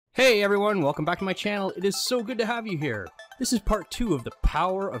Hey everyone, welcome back to my channel. It is so good to have you here. This is part 2 of the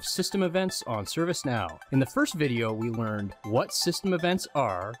power of system events on ServiceNow. In the first video, we learned what system events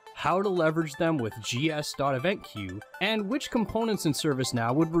are, how to leverage them with gs.eventQueue, and which components in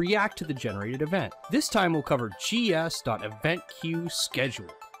ServiceNow would react to the generated event. This time we'll cover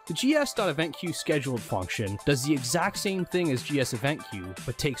gs.eventQueueScheduled. The gs.eventQueueScheduled function does the exact same thing as gs.eventQueue,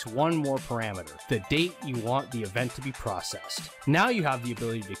 but takes one more parameter, the date you want the event to be processed. Now you have the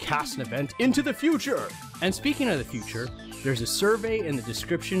ability to cast an event into the future! And speaking of the future, there's a survey in the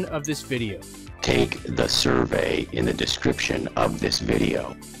description of this video. Take the survey in the description of this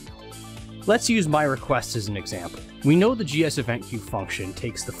video. Let's use my request as an example. We know the gs.eventQueue function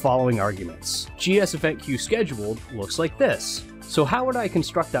takes the following arguments. gs.eventQueueScheduled looks like this. So how would I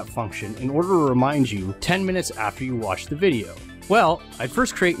construct that function in order to remind you 10 minutes after you watch the video? Well, I'd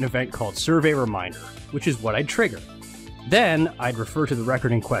first create an event called Survey Reminder, which is what I'd trigger. Then I'd refer to the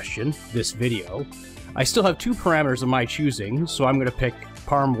record in question, this video. I still have two parameters of my choosing, so I'm going to pick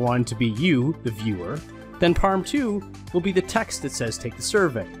parm1 to be you, the viewer. Then parm2 will be the text that says take the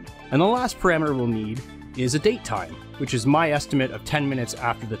survey. And the last parameter we'll need is a date time, which is my estimate of 10 minutes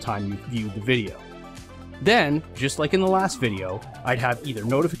after the time you viewed the video. Then, just like in the last video, I'd have either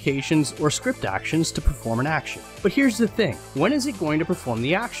notifications or script actions to perform an action. But here's the thing, when is it going to perform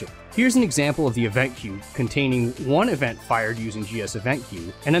the action? Here's an example of the event queue containing one event fired using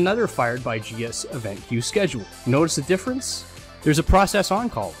gs.eventQueue and another fired by gs.eventQueueScheduled. Notice the difference? There's a process on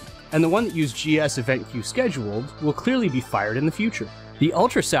column, and the one that used gs.eventQueueScheduled will clearly be fired in the future. The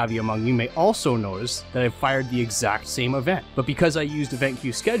ultra savvy among you may also notice that I've fired the exact same event, but because I used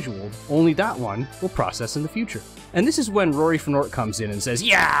EventQueueScheduled, only that one will process in the future. And this is when Rory Fenort comes in and says,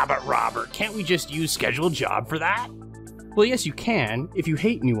 "Yeah, but Robert, can't we just use scheduled job for that?" Well, yes you can, if you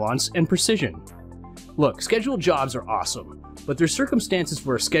hate nuance and precision. Look, scheduled jobs are awesome, but there's circumstances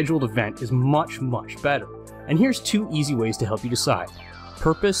where a scheduled event is much better. And here's two easy ways to help you decide: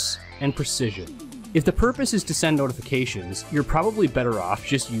 purpose and precision. If the purpose is to send notifications, you're probably better off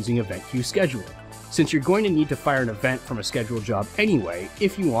just using EventQueueScheduled, since you're going to need to fire an event from a scheduled job anyway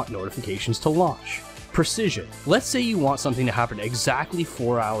if you want notifications to launch. Precision. Let's say you want something to happen exactly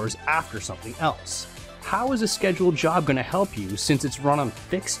 4 hours after something else. How is a scheduled job going to help you since it's run on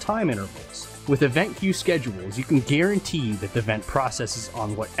fixed time intervals? With EventQueueSchedules, you can guarantee that the event processes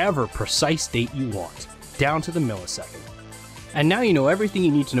on whatever precise date you want, down to the millisecond. And now you know everything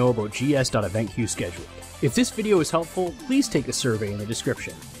you need to know about gs.eventQueueScheduled. If this video is helpful, please take the survey in the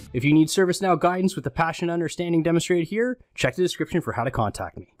description. If you need ServiceNow guidance with the passion and understanding demonstrated here, check the description for how to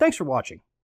contact me. Thanks for watching.